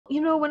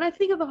When I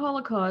think of the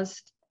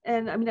Holocaust,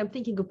 and I mean, I'm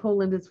thinking of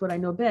Poland, it's what I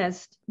know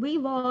best. We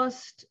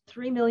lost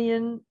 3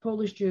 million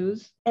Polish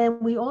Jews,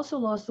 and we also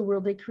lost the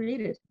world they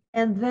created.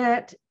 And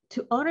that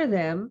to honor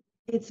them,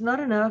 it's not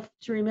enough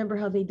to remember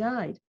how they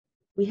died.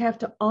 We have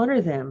to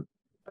honor them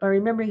by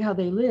remembering how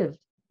they lived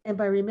and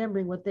by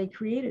remembering what they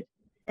created.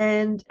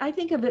 And I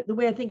think of it the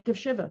way I think of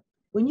Shiva.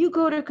 When you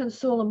go to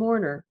console a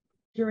mourner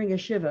during a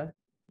Shiva,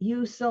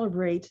 you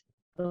celebrate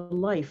the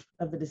life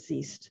of the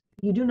deceased.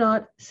 You do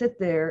not sit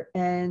there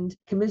and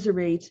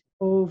commiserate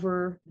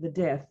over the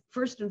death.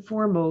 First and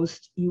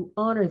foremost, you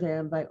honor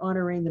them by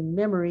honoring the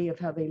memory of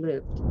how they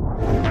lived.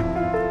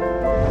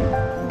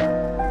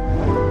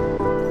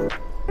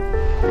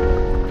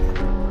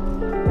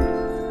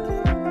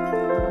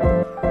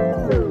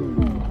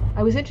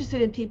 I was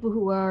interested in people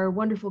who are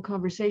wonderful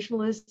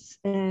conversationalists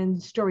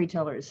and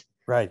storytellers.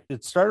 Right.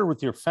 It started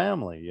with your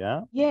family,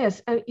 yeah?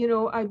 Yes.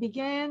 I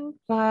began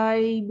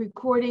by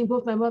recording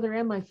both my mother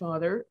and my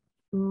father.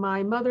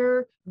 My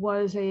mother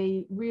was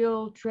a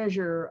real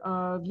treasure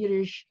of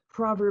Yiddish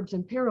proverbs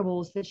and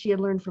parables that she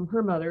had learned from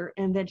her mother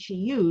and that she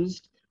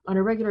used on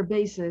a regular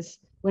basis.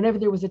 Whenever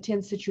there was a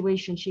tense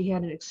situation, she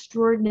had an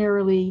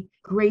extraordinarily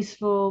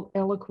graceful,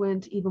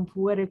 eloquent, even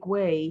poetic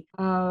way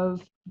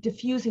of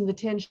diffusing the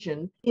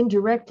tension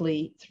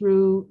indirectly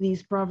through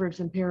these proverbs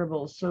and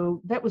parables.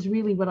 So that was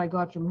really what I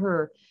got from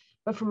her.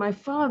 But for my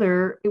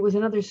father, it was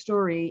another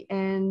story.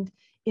 And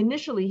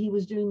initially, he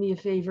was doing me a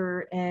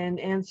favor and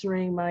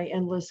answering my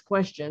endless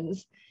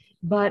questions.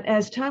 But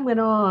as time went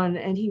on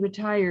and he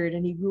retired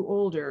and he grew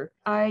older,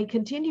 I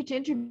continued to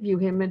interview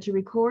him and to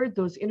record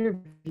those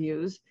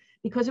interviews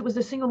because it was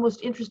the single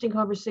most interesting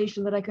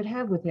conversation that I could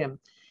have with him.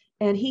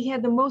 And he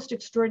had the most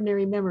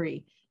extraordinary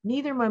memory.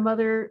 Neither my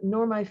mother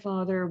nor my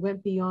father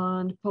went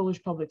beyond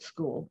Polish public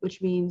school,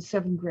 which means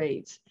 7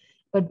 grades.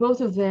 But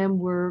both of them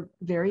were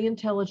very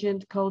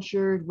intelligent,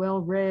 cultured,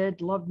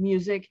 well-read, loved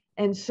music.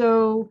 And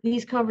so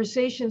these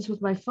conversations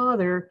with my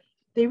father,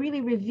 they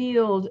really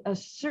revealed a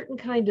certain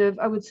kind of,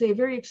 I would say,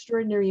 very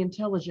extraordinary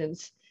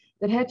intelligence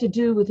that had to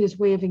do with his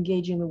way of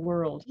engaging the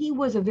world. He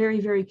was a very,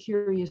 very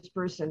curious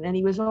person, and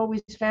he was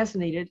always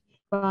fascinated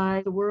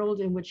by the world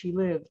in which he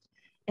lived.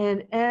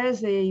 And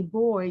as a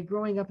boy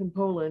growing up in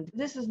Poland,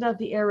 this is not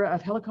the era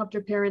of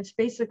helicopter parents.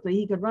 Basically,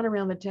 he could run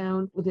around the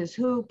town with his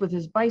hoop, with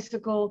his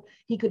bicycle.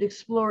 He could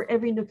explore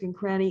every nook and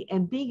cranny.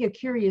 And being a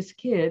curious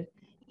kid,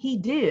 he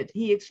did.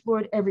 He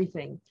explored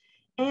everything.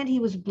 And he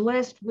was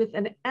blessed with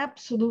an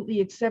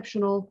absolutely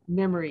exceptional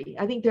memory.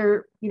 I think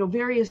there are,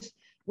 various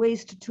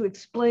ways to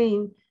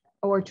explain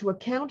or to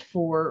account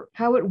for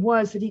how it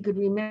was that he could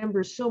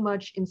remember so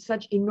much in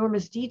such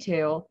enormous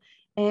detail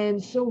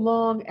and so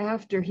long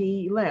after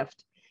he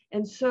left.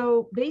 And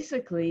so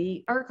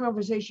basically, our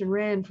conversation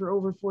ran for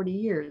over 40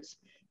 years,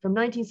 from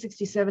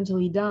 1967 till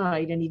he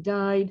died. And he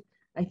died,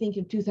 I think,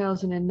 in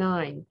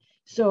 2009.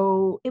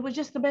 So it was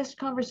just the best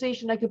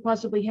conversation I could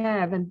possibly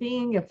have. And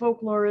being a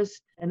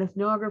folklorist, an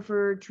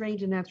ethnographer,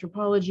 trained in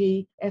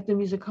anthropology,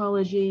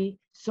 ethnomusicology,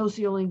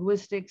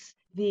 sociolinguistics,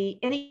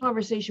 any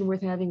conversation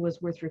worth having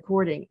was worth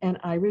recording, and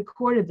I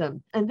recorded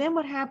them. And then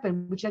what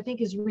happened, which I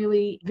think is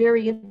really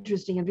very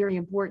interesting and very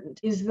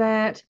important, is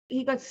that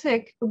he got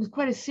sick. It was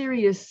quite a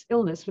serious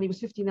illness when he was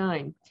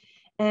 59.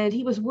 And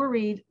he was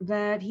worried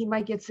that he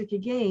might get sick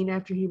again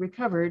after he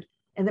recovered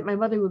and that my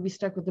mother would be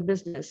stuck with the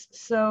business.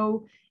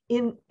 So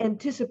in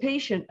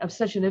anticipation of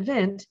such an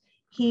event,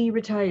 he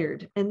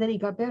retired, and then he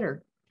got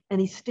better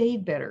and he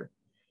stayed better.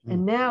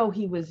 And now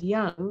he was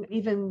young.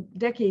 Even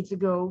decades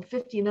ago,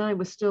 59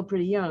 was still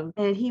pretty young,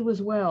 and he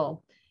was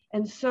well.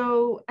 And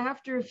so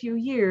after a few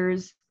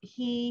years,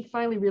 he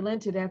finally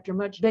relented after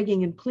much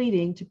begging and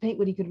pleading to paint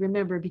what he could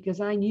remember,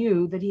 because I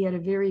knew that he had a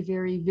very,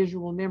 very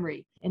visual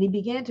memory. And he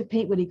began to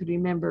paint what he could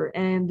remember,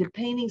 and the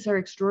paintings are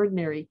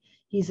extraordinary.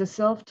 He's a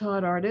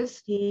self-taught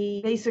artist.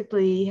 He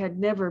basically had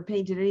never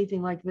painted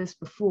anything like this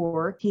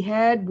before. He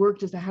had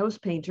worked as a house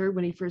painter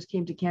when he first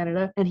came to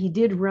Canada, and he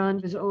did run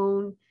his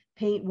own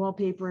paint,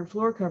 wallpaper, and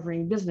floor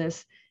covering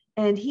business.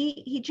 And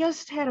he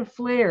just had a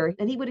flair,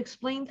 and he would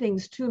explain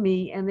things to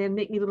me and then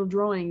make me little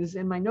drawings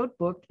in my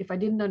notebook if I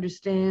didn't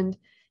understand,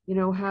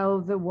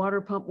 how the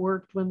water pump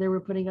worked when they were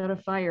putting out a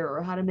fire,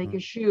 or how to make a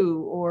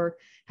shoe, or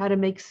how to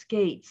make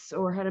skates,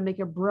 or how to make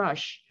a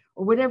brush,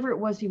 or whatever it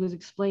was he was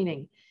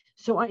explaining.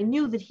 So I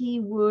knew that he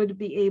would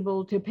be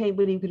able to paint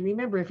what he could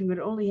remember if he would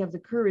only have the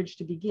courage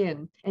to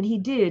begin. And he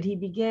did. He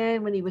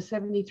began when he was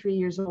 73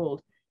 years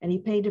old. And he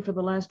painted for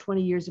the last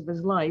 20 years of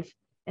his life.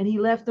 And he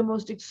left the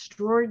most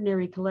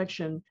extraordinary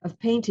collection of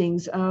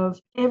paintings of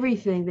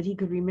everything that he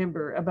could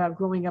remember about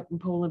growing up in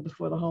Poland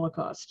before the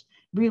Holocaust.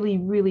 Really,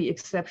 really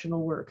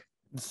exceptional work.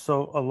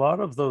 So a lot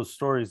of those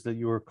stories that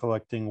you were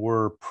collecting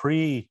were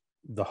pre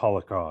the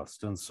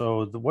Holocaust. And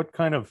so what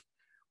kind of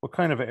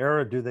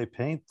era do they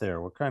paint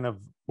there? What kind of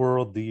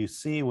world do you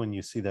see when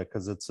you see that?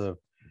 Because it's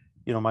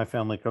my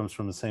family comes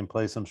from the same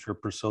place. I'm sure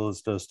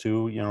Priscilla's does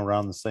too,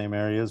 around the same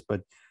areas.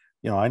 But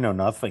I know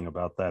nothing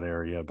about that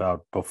area,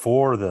 about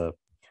before the...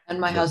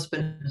 And my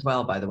husband as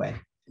well, by the way.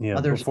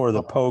 Yeah, before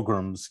the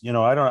pogroms.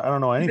 I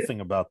don't know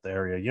anything about the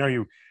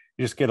area.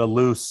 you just get a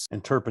loose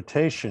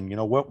interpretation.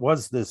 What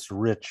was this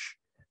rich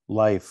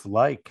life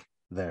like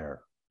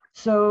there?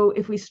 So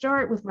if we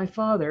start with my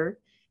father,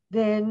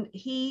 then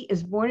he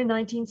is born in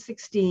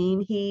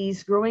 1916.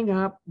 He's growing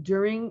up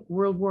during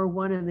World War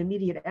I and the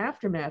immediate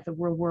aftermath of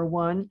World War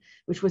I,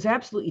 which was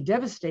absolutely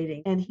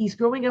devastating. And he's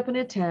growing up in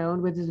a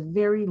town where there's a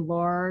very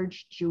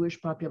large Jewish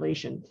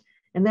population.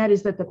 And that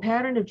is that the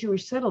pattern of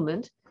Jewish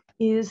settlement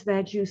is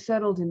that Jews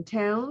settled in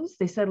towns,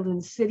 they settled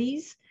in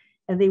cities,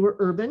 and they were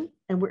urban.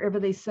 And wherever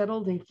they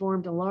settled, they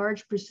formed a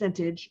large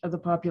percentage of the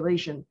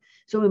population.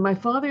 So in my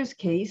father's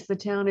case, the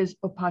town is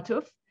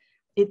Opatuf.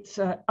 It's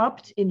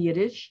Upt in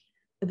Yiddish.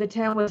 The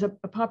town was a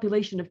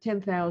population of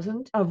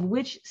 10,000, of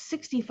which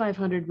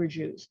 6,500 were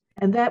Jews.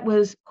 And that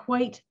was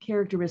quite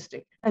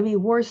characteristic. I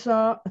mean,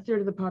 Warsaw, a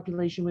third of the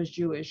population was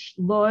Jewish.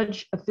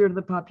 Lodz, a third of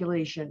the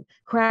population.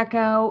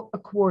 Krakow, a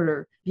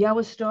quarter.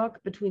 Białystok,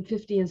 between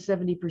 50 and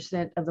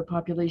 70% of the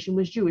population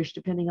was Jewish,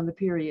 depending on the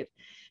period.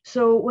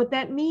 So what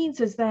that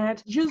means is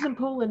that Jews in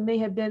Poland may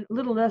have been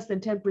little less than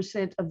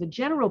 10% of the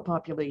general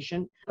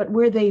population, but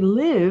where they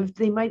lived,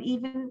 they might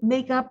even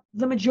make up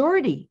the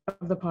majority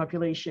of the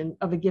population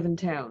of a given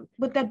town.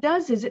 What that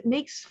does is it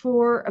makes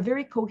for a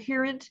very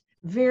coherent,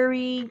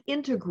 very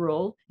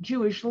integral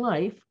Jewish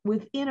life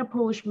within a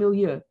Polish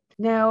milieu.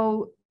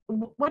 Now,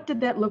 what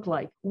did that look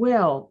like?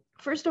 Well,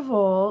 first of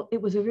all,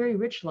 it was a very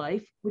rich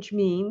life, which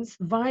means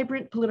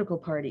vibrant political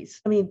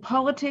parties. I mean,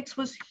 politics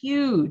was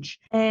huge,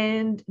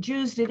 and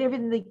Jews did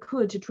everything they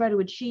could to try to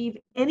achieve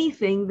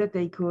anything that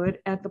they could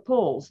at the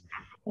polls.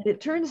 And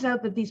it turns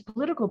out that these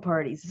political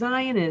parties,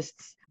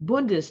 Zionists,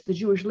 Bundist, the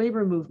Jewish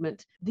labor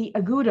movement, the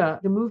Aguda,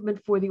 the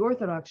movement for the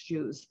Orthodox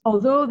Jews,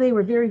 although they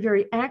were very,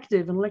 very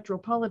active in electoral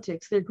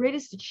politics, their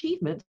greatest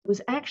achievement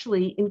was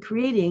actually in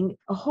creating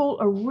a whole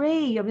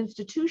array of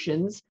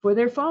institutions for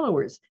their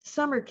followers: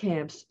 summer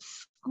camps,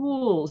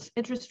 schools,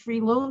 interest-free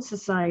loan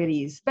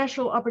societies,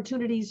 special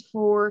opportunities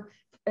for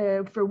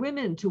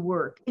women to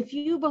work. If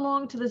you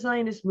belonged to the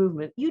Zionist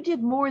movement, you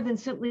did more than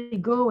simply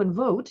go and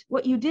vote.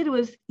 What you did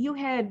was you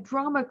had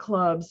drama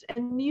clubs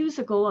and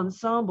musical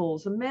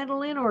ensembles and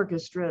mandolin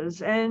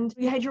orchestras, and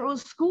you had your own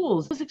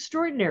schools. It was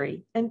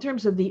extraordinary in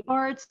terms of the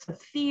arts, the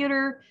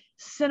theater,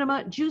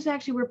 cinema. Jews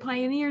actually were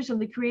pioneers in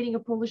the creating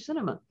of Polish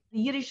cinema.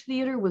 The Yiddish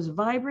theater was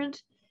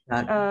vibrant.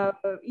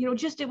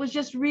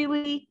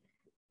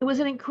 It was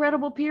an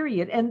incredible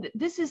period. And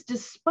this is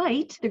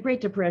despite the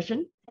Great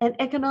Depression and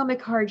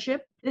economic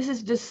hardship. This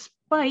is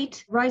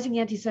despite rising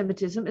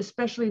anti-Semitism,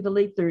 especially the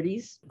late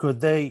 30s. Could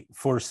they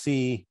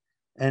foresee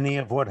any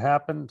of what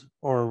happened,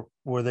 or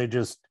were they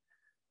just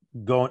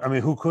going? I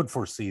mean, who could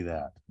foresee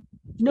that?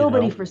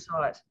 Nobody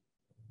foresaw it.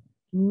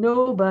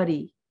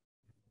 Nobody.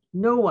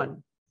 No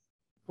one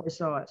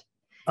foresaw it.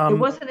 It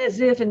wasn't as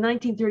if in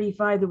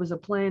 1935 there was a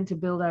plan to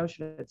build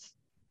Auschwitz.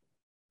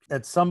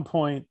 At some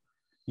point,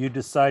 you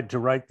decide to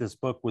write this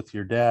book with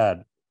your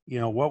dad.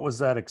 What was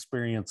that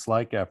experience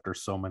like after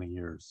so many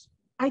years?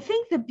 I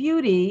think the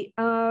beauty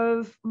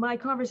of my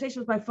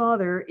conversation with my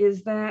father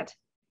is that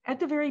at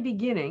the very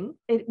beginning,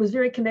 it was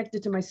very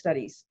connected to my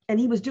studies, and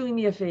he was doing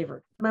me a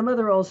favor. My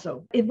mother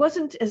also. It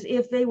wasn't as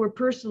if they were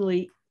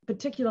personally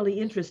particularly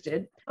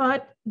interested,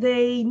 but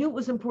they knew it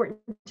was important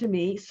to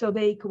me, so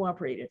they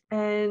cooperated.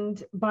 And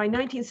by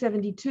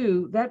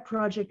 1972, that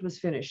project was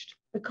finished.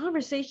 The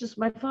conversations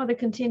with my father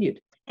continued.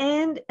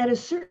 And at a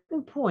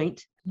certain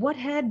point, what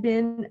had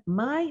been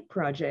my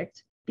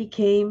project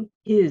became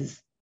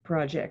his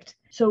project.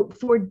 So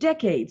for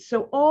decades,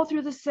 so all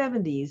through the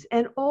 70s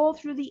and all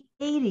through the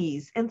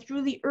 80s and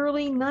through the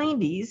early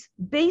 90s,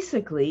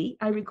 basically,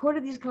 I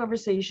recorded these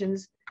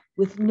conversations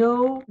with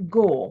no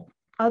goal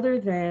other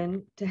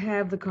than to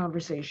have the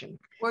conversation.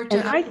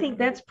 And I think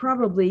that's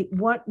probably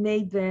what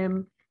made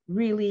them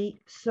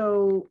really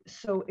so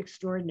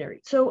extraordinary.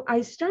 So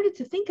I started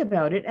to think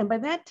about it, and by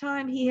that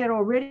time he had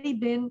already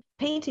been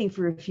painting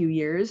for a few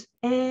years,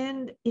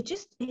 and it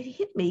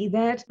hit me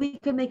that we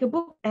could make a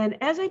book. And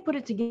as I put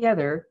it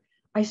together,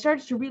 I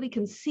started to really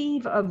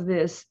conceive of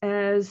this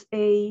as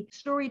a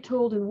story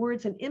told in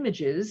words and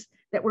images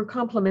that were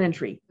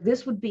complementary.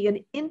 This would be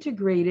an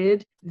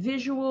integrated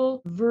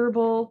visual,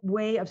 verbal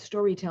way of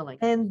storytelling.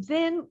 And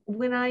then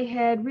when I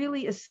had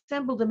really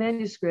assembled the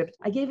manuscript,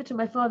 I gave it to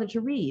my father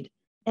to read.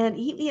 And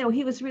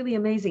he was really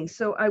amazing.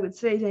 So I would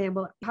say to him,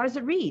 well, how does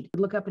it read? I'd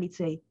look up and he'd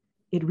say,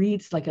 it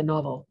reads like a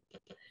novel.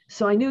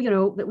 So I knew,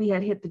 that we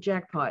had hit the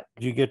jackpot.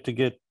 Did you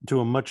get to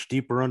a much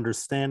deeper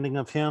understanding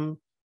of him?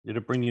 Did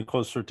it bring you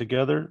closer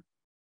together?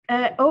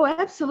 Oh,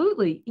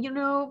 absolutely.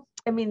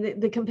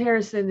 The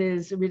comparison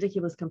is a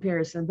ridiculous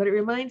comparison, but it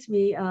reminds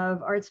me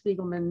of Art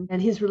Spiegelman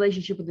and his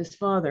relationship with his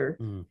father,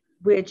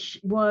 which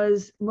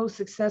was most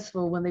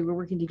successful when they were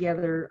working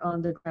together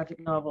on the graphic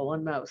novel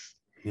on Mouse.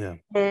 Yeah.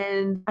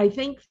 And I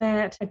think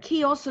that a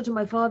key also to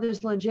my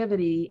father's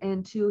longevity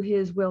and to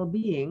his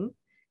well-being,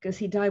 because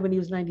he died when he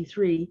was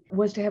 93,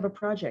 was to have a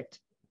project.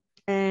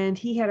 And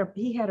he had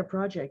a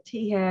project.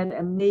 He had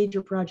a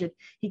major project.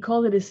 He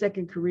called it his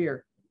second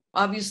career.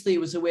 Obviously, it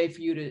was a way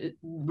for you to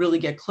really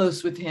get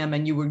close with him,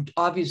 and you were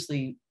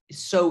obviously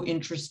so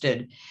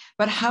interested.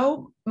 But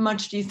how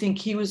much do you think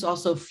he was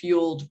also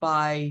fueled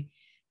by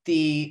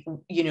the,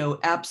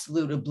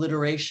 absolute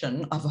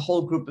obliteration of a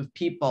whole group of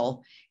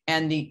people?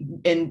 And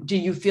do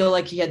you feel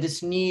like he had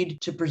this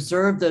need to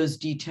preserve those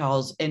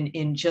details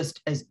in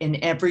just as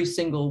in every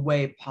single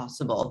way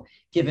possible,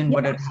 given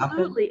what had happened?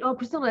 Absolutely. Oh,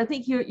 Priscilla, I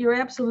think you're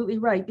absolutely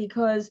right,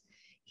 because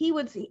he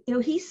would,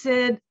 he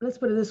said, let's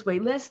put it this way,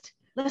 lest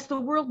the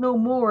world know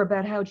more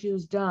about how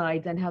Jews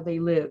died than how they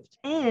lived.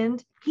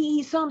 And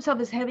he saw himself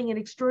as having an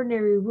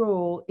extraordinary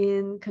role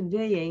in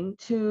conveying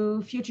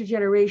to future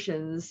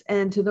generations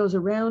and to those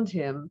around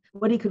him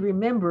what he could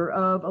remember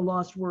of a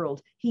lost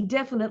world. He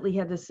definitely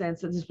had the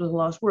sense that this was a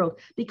lost world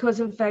because,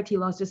 in fact, he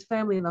lost his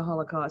family in the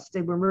Holocaust.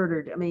 They were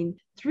murdered. I mean,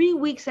 3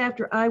 weeks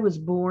after I was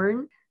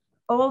born,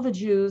 all the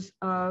Jews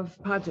of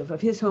Patov,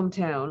 of his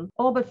hometown,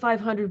 all but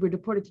 500 were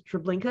deported to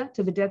Treblinka,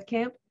 to the death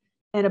camp,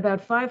 and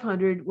about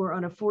 500 were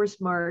on a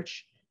forced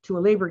march to a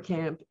labor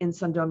camp in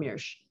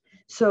Sandomierz.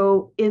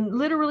 So in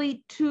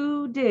literally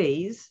 2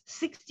 days,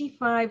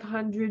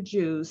 6,500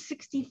 Jews,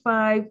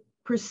 65%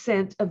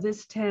 of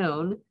this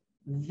town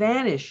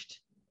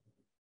vanished,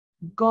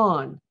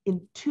 gone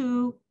in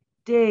 2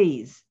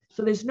 days.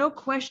 So there's no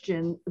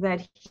question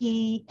that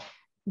he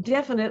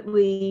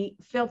definitely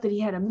felt that he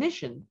had a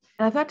mission.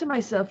 And I thought to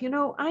myself,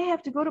 I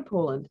have to go to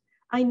Poland.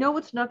 I know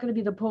it's not going to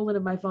be the Poland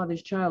of my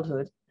father's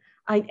childhood.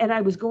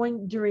 I was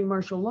going during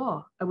martial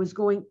law. I was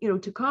going,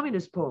 to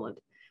communist Poland,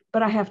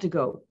 but I have to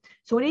go.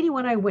 So in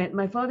 81, I went.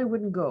 My father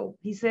wouldn't go.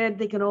 He said,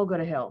 they can all go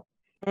to hell.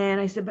 And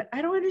I said, but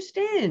I don't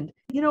understand.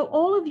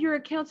 All of your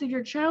accounts of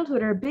your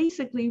childhood are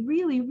basically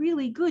really,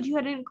 really good. You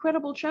had an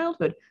incredible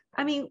childhood.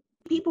 I mean,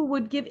 people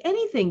would give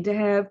anything to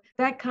have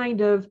that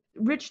kind of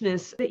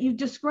richness that you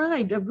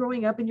described of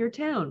growing up in your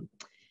town.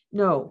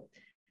 No.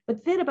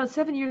 But then about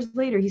 7 years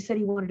later, he said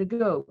he wanted to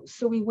go.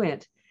 So we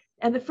went.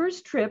 And the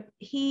first trip,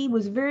 he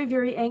was very,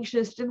 very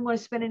anxious, didn't want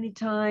to spend any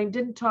time,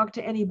 didn't talk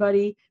to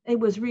anybody. It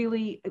was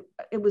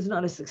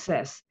not a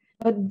success.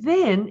 But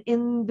then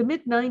in the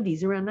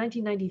mid-90s, around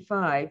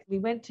 1995, we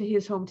went to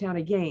his hometown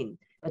again.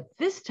 But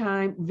this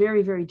time,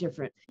 very, very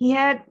different. He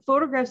had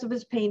photographs of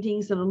his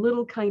paintings in a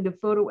little kind of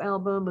photo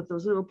album with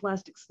those little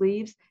plastic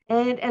sleeves.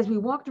 And as we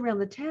walked around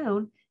the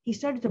town, he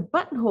started to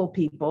buttonhole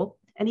people.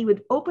 And he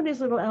would open his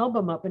little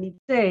album up and he'd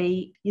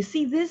say, you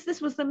see this?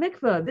 This was the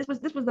mikveh. This was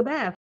the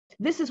bath.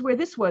 This is where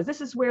this was.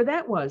 This is where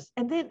that was.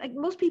 And then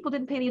most people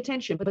didn't pay any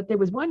attention, but there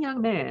was one young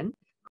man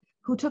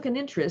who took an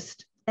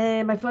interest.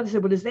 And my father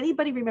said, well, does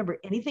anybody remember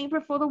anything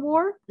before the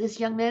war? This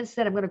young man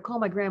said, I'm going to call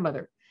my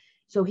grandmother.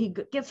 So he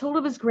gets hold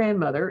of his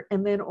grandmother,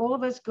 and then all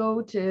of us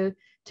go to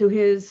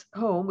his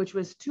home, which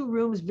was 2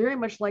 rooms, very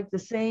much like the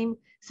same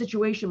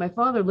situation my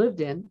father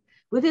lived in,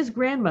 with his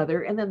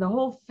grandmother. And then the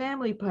whole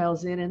family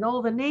piles in, and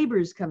all the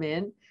neighbors come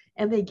in,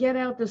 and they get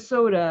out the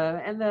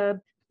soda and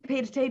the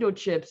potato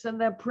chips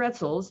and the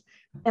pretzels.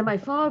 And my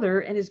father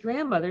and his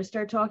grandmother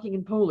start talking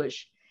in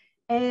Polish.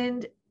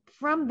 And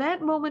from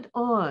that moment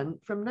on,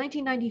 from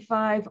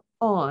 1995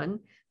 on,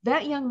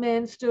 that young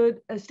man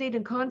stayed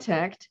in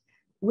contact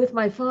with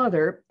my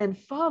father and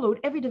followed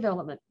every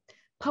development,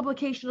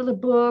 publication of the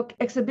book,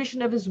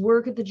 exhibition of his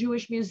work at the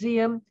Jewish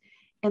Museum.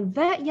 And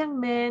that young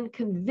man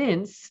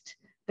convinced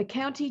the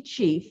county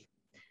chief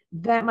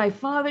that my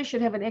father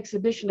should have an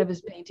exhibition of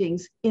his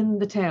paintings in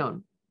the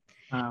town.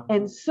 Wow.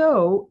 And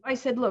so I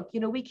said, look,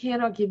 we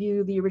cannot give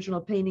you the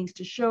original paintings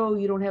to show.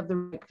 You don't have the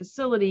right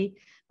facility,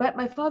 but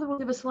my father will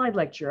give a slide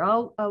lecture.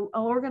 I'll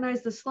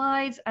organize the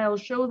slides. I'll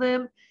show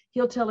them.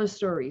 He'll tell his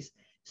stories.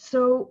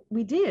 So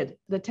we did.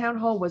 The town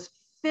hall was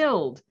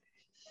filled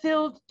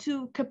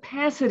to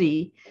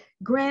capacity,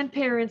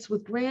 grandparents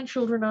with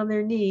grandchildren on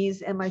their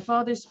knees. And my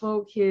father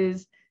spoke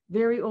his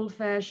very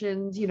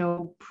old-fashioned,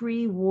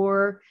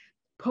 pre-war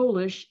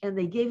Polish, and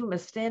they gave him a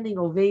standing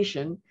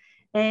ovation.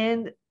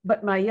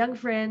 But our young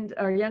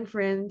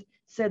friend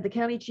said the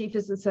county chief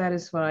isn't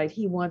satisfied.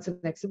 He wants an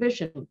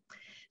exhibition.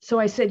 So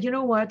I said, you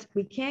know what?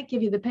 We can't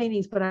give you the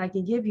paintings, but I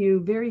can give you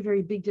very,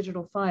 very big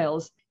digital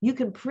files. You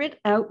can print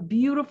out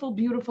beautiful,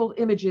 beautiful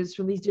images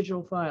from these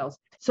digital files.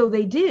 So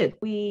they did.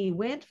 We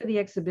went for the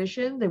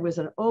exhibition. There was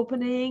an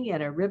opening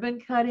and a ribbon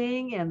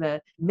cutting, and the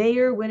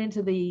mayor went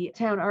into the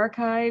town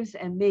archives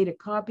and made a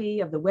copy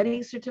of the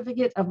wedding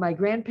certificate of my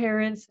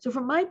grandparents. So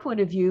from my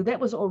point of view, that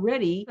was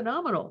already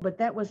phenomenal, but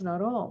that was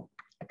not all.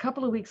 A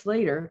couple of weeks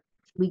later,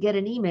 we get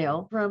an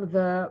email from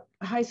the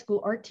high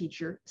school art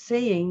teacher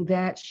saying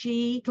that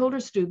she told her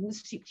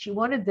students she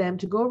wanted them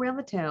to go around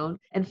the town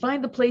and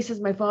find the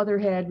places my father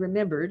had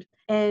remembered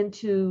and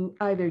to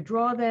either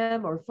draw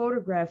them or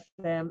photograph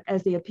them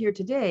as they appear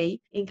today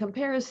in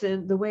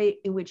comparison the way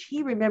in which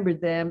he remembered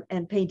them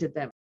and painted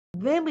them.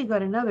 Then we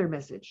got another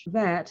message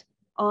that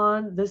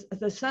on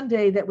the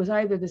Sunday that was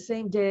either the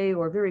same day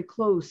or very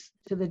close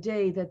to the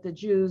day that the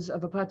Jews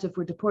of Apatov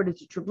were deported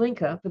to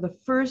Treblinka, for the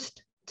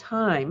first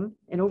time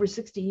in over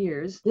 60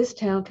 years, this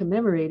town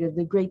commemorated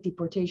the Great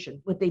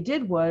Deportation. What they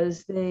did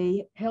was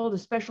they held a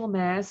special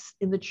mass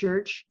in the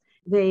church,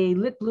 They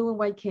lit blue and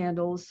white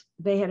candles.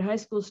 They had high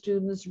school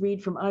students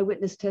read from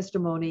eyewitness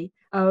testimony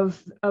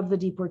of the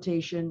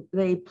deportation.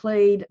 They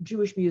played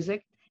Jewish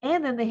music.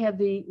 And then they had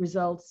the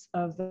results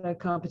of the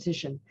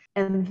competition.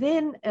 And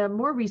then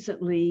more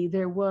recently,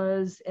 there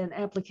was an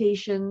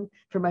application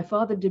for my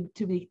father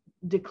to be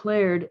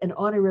declared an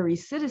honorary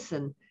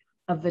citizen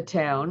of the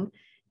town.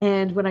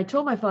 And when I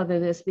told my father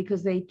this,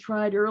 because they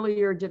tried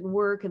earlier, it didn't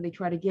work, and they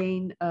tried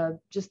again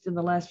just in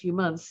the last few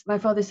months, my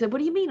father said, "What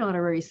do you mean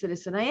honorary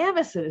citizen? I am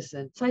a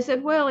citizen." So I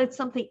said, "Well, it's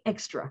something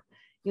extra,"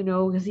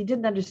 because he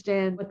didn't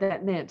understand what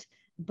that meant.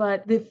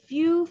 But the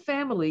few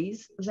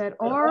families that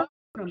are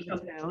from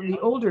the town, the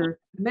older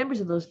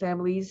members of those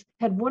families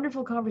had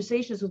wonderful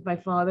conversations with my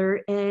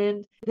father,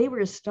 and they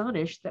were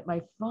astonished that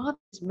my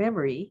father's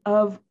memory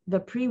of the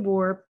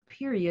pre-war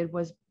period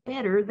was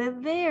better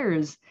than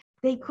theirs.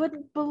 They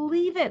couldn't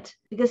believe it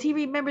because he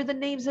remembered the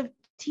names of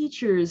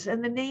teachers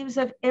and the names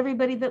of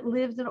everybody that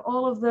lived in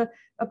all of the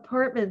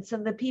apartments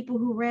and the people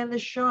who ran the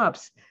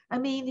shops. I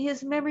mean,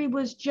 his memory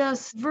was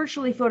just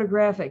virtually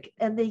photographic,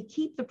 and they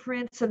keep the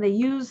prints and they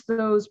use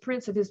those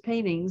prints of his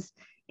paintings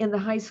in the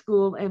high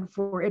school and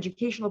for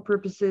educational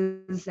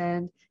purposes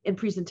and in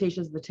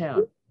presentations of the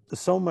town.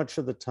 So much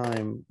of the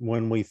time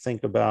when we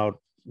think about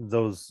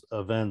those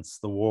events,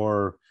 the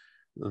war,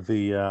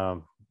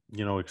 the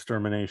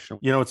extermination,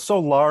 it's so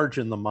large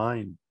in the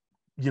mind,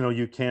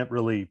 you can't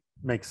really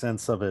make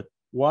sense of it.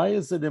 Why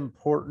is it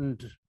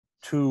important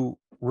to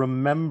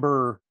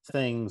remember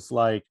things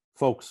like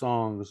folk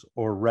songs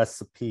or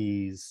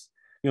recipes,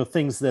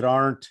 things that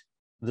aren't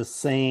the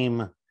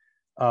same?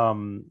 A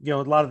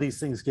lot of these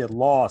things get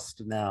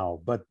lost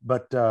now, but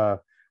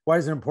why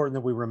is it important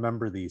that we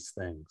remember these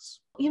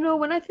things?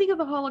 When I think of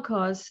the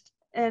Holocaust,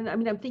 and I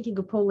mean, I'm thinking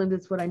of Poland,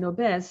 it's what I know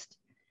best.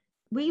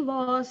 We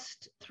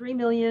lost 3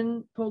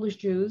 million Polish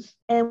Jews,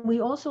 and we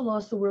also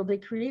lost the world they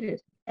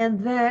created.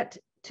 And that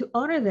to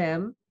honor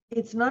them,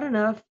 it's not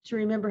enough to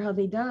remember how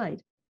they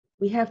died.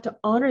 We have to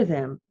honor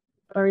them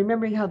by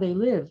remembering how they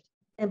lived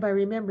and by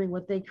remembering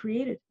what they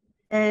created.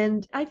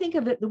 And I think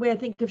of it the way I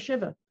think of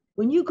Shiva.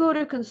 When you go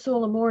to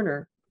console a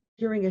mourner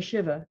during a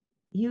Shiva,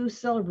 you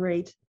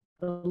celebrate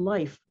the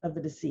life of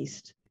the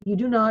deceased. You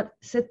do not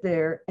sit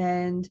there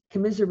and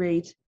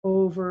commiserate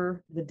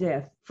over the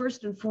death.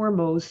 First and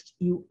foremost,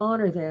 you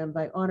honor them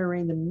by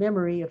honoring the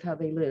memory of how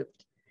they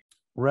lived.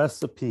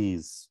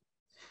 Recipes,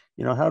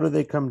 how do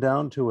they come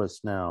down to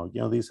us now?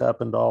 These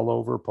happened all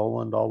over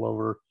Poland, all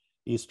over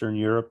Eastern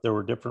Europe. There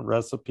were different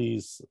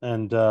recipes,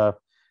 and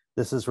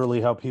this is really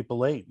how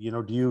people ate.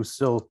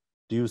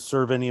 Do you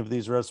serve any of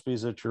these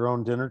recipes at your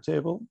own dinner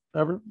table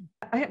ever?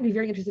 I happen to be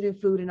very interested in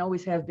food and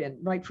always have been,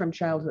 right from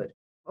childhood.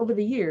 Over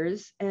the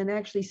years, and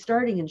actually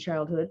starting in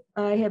childhood,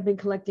 I have been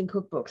collecting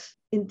cookbooks.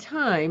 In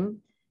time,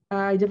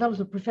 I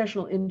developed a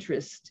professional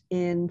interest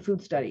in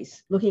food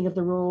studies, looking at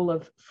the role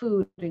of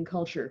food in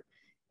culture.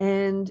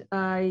 And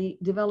I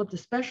developed a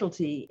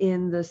specialty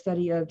in the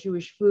study of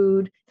Jewish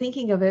food,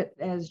 thinking of it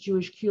as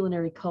Jewish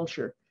culinary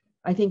culture.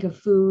 I think of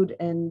food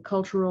in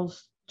cultural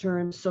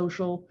terms,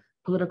 social,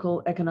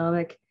 political,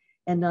 economic,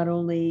 and not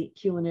only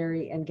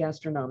culinary and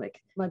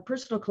gastronomic. My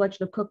personal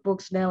collection of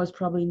cookbooks now is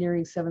probably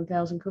nearing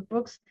 7,000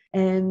 cookbooks.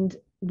 And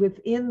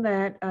within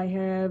that, I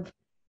have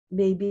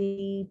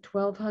maybe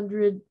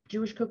 1,200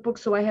 Jewish cookbooks.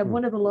 So I have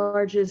one of the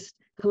largest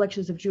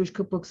collections of Jewish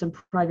cookbooks in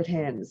private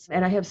hands.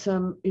 And I have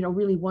some,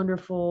 really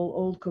wonderful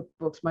old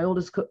cookbooks. My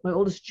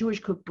oldest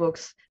Jewish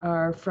cookbooks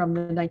are from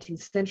the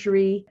 19th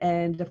century.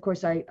 And of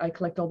course, I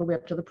collect all the way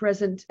up to the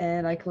present,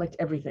 and I collect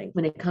everything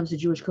when it comes to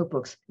Jewish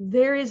cookbooks.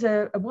 There is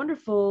a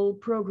wonderful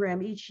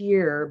program each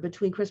year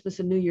between Christmas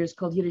and New Year's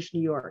called Yiddish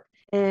New York.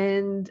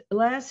 And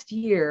last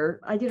year,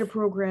 I did a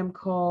program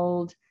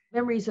called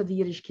Memories of the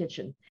Yiddish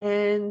Kitchen.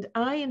 And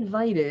I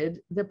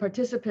invited the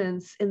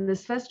participants in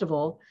this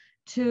festival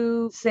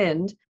to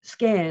send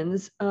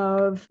scans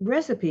of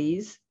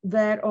recipes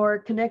that are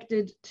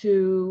connected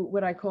to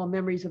what I call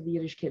Memories of the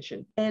Yiddish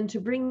Kitchen, and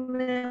to bring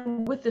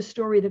them with the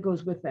story that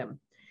goes with them.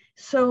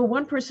 So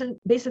one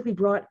person basically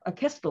brought a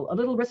kestel, a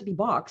little recipe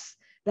box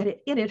that had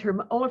in it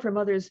all of her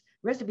mother's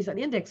recipes on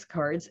index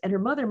cards, and her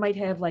mother might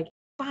have like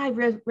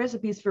 5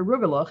 recipes for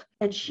rugelach,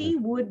 and she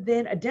would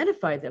then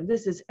identify them.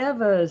 This is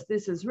Eva's,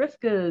 this is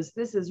Rivka's,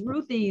 this is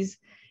Ruthie's.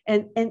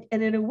 And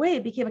in a way,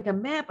 it became like a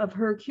map of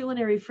her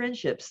culinary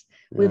friendships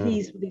with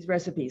these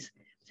recipes.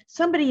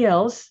 Somebody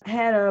else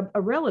had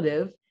a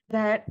relative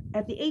that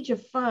at the age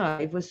of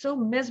 5 was so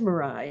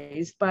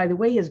mesmerized by the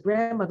way his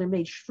grandmother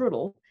made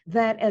strudel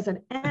that as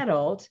an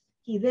adult,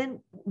 he then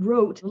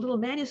wrote a little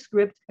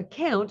manuscript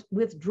account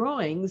with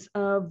drawings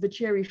of the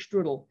cherry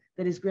strudel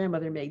that his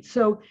grandmother made.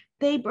 So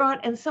they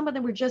brought, and some of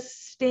them were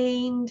just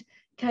stained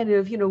kind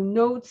of,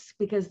 notes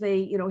because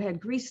they,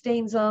 had grease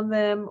stains on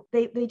them.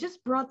 They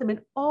just brought them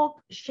in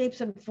all shapes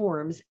and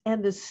forms.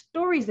 And the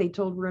stories they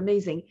told were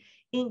amazing,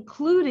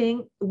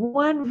 including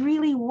one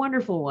really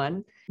wonderful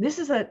one. This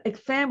is a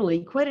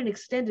family, quite an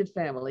extended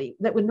family,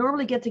 that would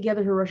normally get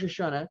together for Rosh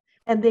Hashanah,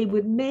 and they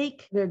would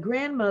make their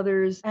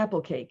grandmother's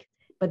apple cake.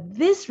 But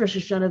this Rosh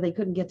Hashanah, they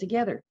couldn't get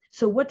together.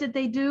 So what did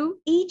they do?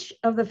 Each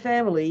of the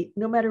family,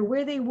 no matter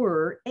where they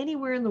were,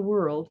 anywhere in the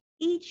world,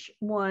 each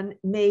one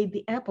made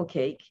the apple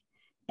cake,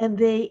 and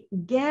they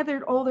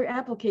gathered all their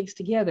apple cakes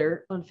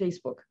together on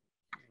Facebook,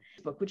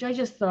 which I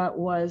just thought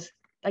was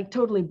like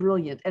totally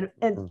brilliant.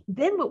 And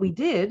then what we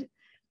did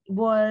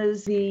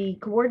was the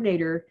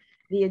coordinator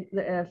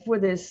for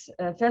this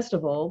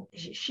festival,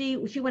 she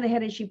went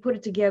ahead and she put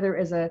it together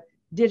as a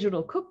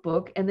digital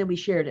cookbook, and then we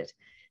shared it.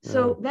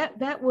 So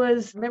that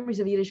was Memories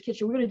of the Yiddish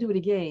Kitchen. We're going to do it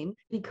again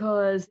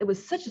because it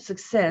was such a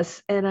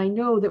success, and I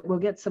know that we'll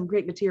get some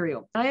great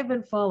material. I have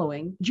been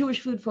following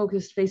Jewish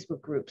food-focused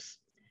Facebook groups.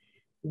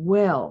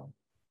 Well,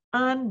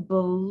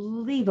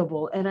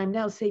 unbelievable. And I'm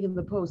now saving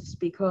the posts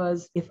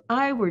because if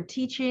I were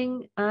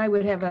teaching, I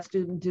would have a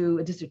student do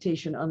a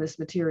dissertation on this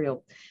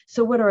material.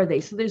 So what are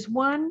they? So there's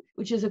one,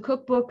 which is a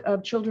cookbook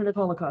of children of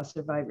Holocaust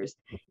survivors.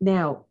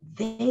 Now,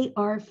 they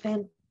are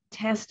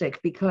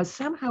fantastic because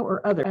somehow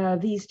or other,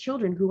 these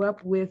children grew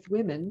up with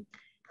women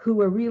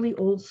who are really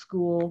old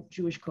school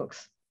Jewish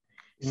cooks.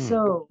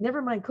 So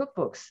never mind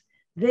cookbooks,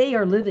 they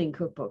are living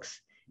cookbooks.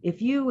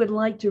 If you would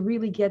like to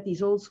really get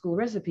these old school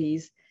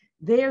recipes,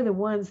 they're the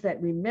ones that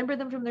remember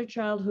them from their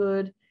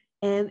childhood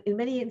and in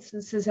many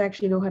instances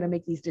actually know how to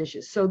make these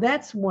dishes. So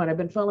that's one. I've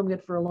been following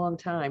it for a long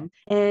time.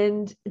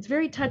 And it's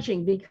very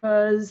touching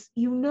because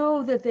you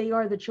know that they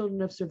are the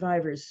children of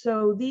survivors.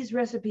 So these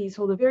recipes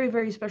hold a very,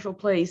 very special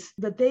place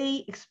that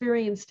they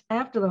experienced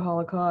after the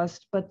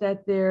Holocaust, but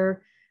that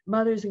their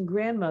mothers and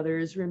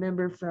grandmothers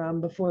remember from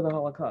before the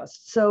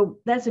Holocaust. So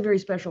that's a very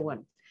special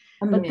one.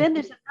 But then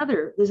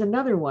there's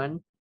another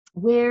one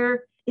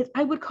where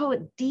I would call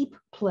it deep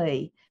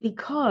play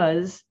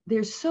because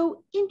they're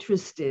so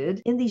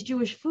interested in these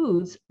Jewish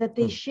foods that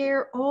they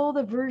share all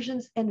the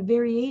versions and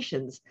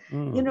variations,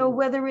 you know,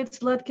 whether it's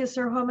latkes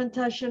or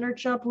hamantaschen or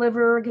chopped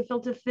liver or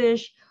gefilte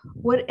fish,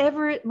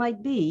 whatever it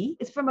might be.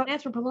 It's from an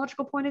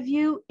anthropological point of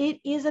view, it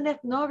is an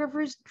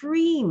ethnographer's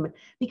dream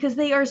because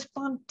they are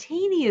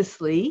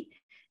spontaneously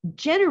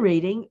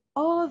generating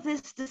all of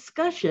this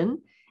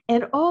discussion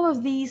and all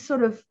of these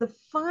sort of the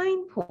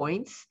fine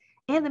points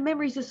and the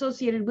memories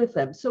associated with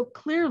them. So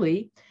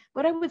clearly,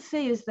 what I would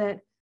say is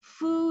that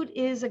food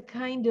is a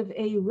kind of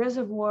a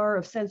reservoir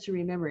of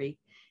sensory memory,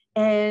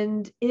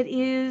 and it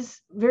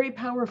is very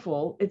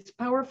powerful. It's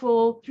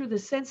powerful through the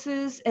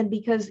senses, and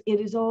because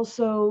it is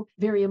also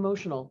very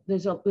emotional.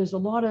 There's a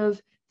lot of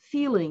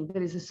feeling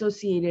that is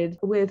associated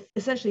with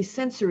essentially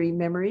sensory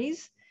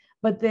memories,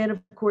 but then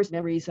of course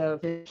memories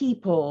of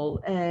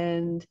people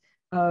and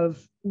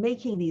of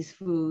making these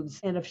foods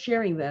and of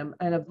sharing them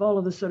and of all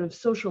of the sort of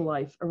social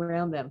life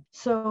around them.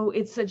 So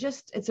it's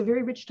a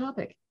very rich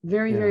topic,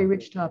 very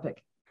rich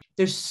topic.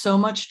 There's so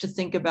much to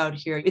think about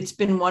here. It's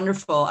been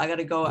wonderful. I got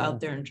to go out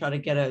there and try to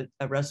get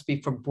a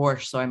recipe for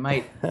borscht, so I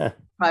might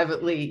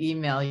privately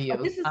email you.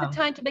 This is the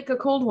time to make a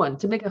cold one,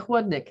 to make a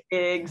chłodnik.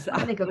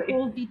 Exactly. Make a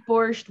cold beet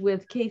borscht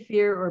with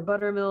kefir or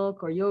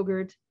buttermilk or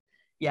yogurt.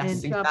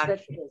 Yes,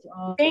 exactly.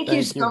 Thank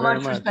you so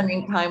much for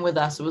spending time with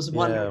us. It was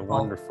wonderful. Yeah,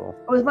 wonderful.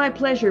 It was my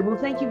pleasure. Well,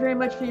 thank you very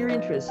much for your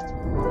interest.